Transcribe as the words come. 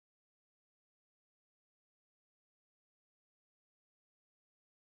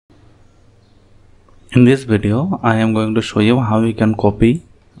In this video, I am going to show you how you can copy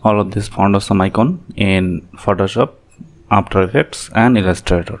all of this font or some icon in Photoshop, After Effects and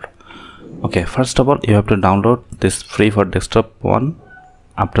Illustrator. Okay, first of all, you have to download this free for desktop one.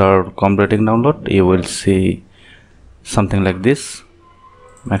 After completing download, you will see something like this.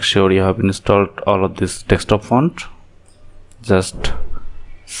 Make sure you have installed all of this desktop font. Just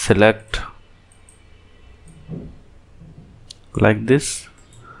select like this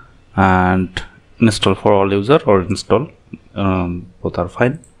and install for all user or install, both are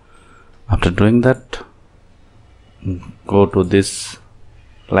fine. After doing that, go to this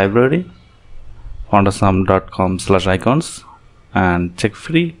library fontosum.com/icons and check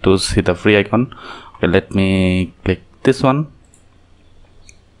free to see the free icon. Okay, let me click this one.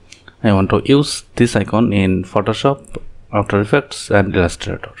 I want to use this icon in Photoshop, After Effects and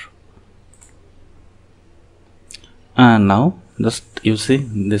Illustrator. And now just you see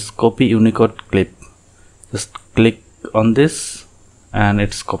this copy Unicode clip. Just click on this and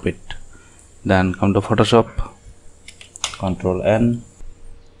it's copied. Then come to Photoshop, Ctrl N,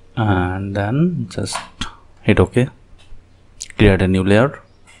 and then just hit OK. Create a new layer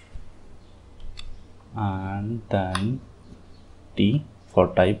and then T for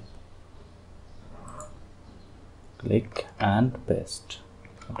type. Click and paste.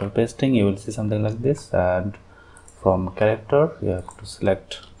 After pasting, you will see something like this, and from character you have to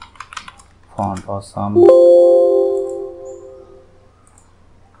select font awesome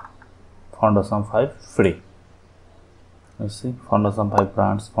 5 free. You see font awesome 5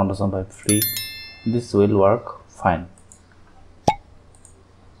 brands, font awesome 5 free. This will work fine.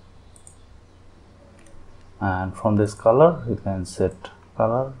 And from this color you can set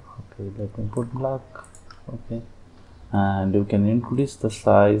color. Okay, let me put black. Okay, and you can increase the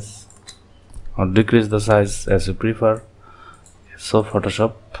size or decrease the size as you prefer. So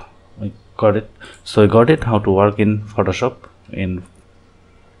Photoshop, we got it. So I got it how to work in Photoshop.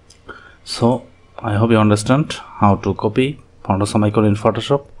 So I hope you understand how to copy font awesome icon in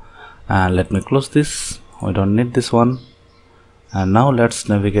Photoshop. And let me close this. We don't need this one. And now let's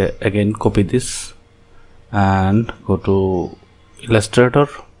navigate again, copy this and go to Illustrator.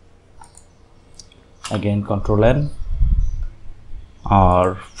 Again Ctrl N,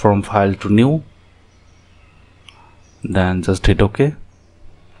 or from file to new, then just hit OK.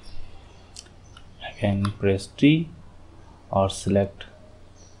 Again press T or select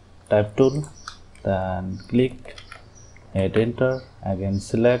type tool, then click, hit enter, again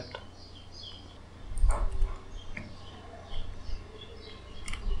select,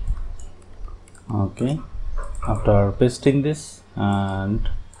 okay. After pasting this, and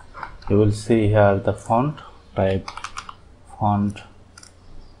you will see here the font, type font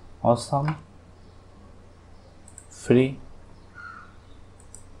awesome free,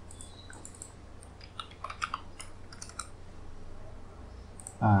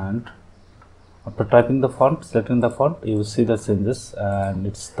 and after typing the font, selecting the font, you will see the changes, and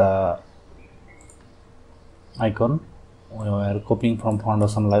it's the icon we are copying from font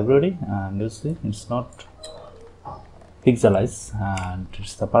awesome library, and you see it's not pixelized and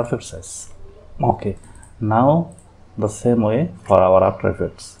it's the perfect size. Okay, now the same way for our After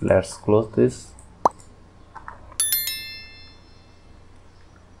Effects. Let's close this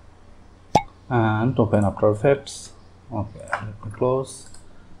and open After Effects. Okay, let me close,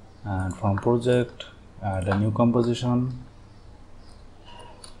 and from project add a new composition,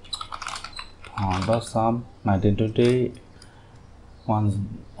 font awesome 1920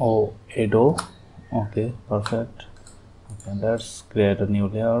 1080. Okay, perfect. Okay, let's create a new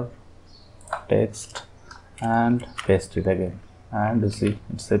layer, text, and paste it again, and you see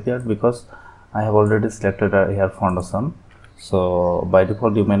it's appeared because I have already selected here font awesome. So by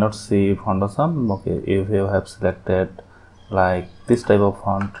default you may not see font awesome. Okay, if you have selected like this type of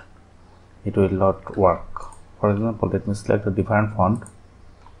font, it will not work. For example, let me select a different font.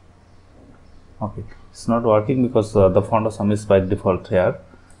 Okay, it's not working because the font awesome is by default here.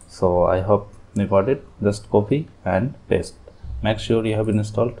 So I hope you got it. Just copy and paste. Make sure you have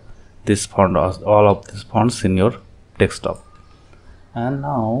installed this font, all of these fonts in your desktop. And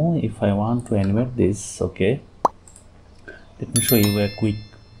now if I want to animate this, okay, let me show you a quick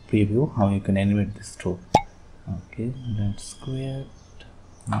preview how you can animate this too. Okay, let's create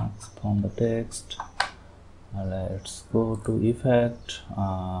mask from the text. Let's go to effect.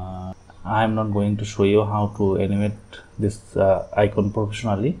 I'm not going to show you how to animate this icon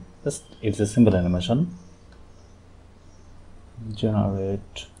professionally. Just it's a simple animation.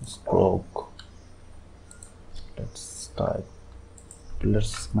 Generate stroke. Let's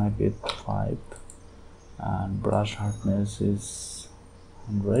make it 5 and brush hardness is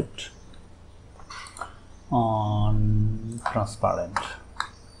 100. on transparent.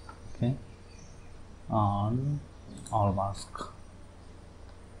 Okay, on all mask.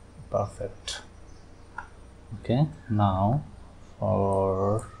 Perfect. Okay, now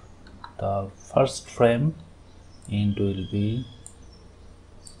for the first frame, int will be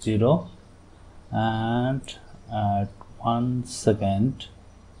 0, and at 1 second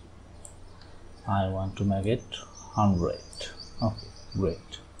I want to make it 100. Okay,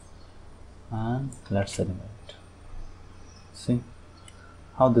 great. And let's animate. See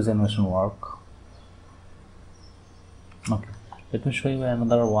how this animation work. Okay, let me show you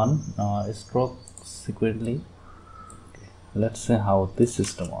another one, stroke sequentially. Okay, let's see how this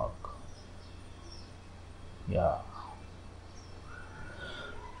system work. Yeah,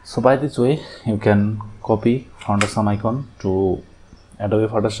 so by this way you can copy font awesome icon to Adobe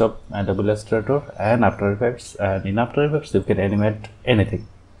Photoshop, Adobe Illustrator and After Effects, and in After Effects you can animate anything.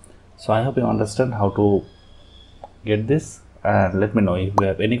 So I hope you understand how to get this, and let me know if you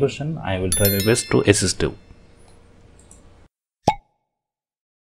have any question. I will try my best to assist you.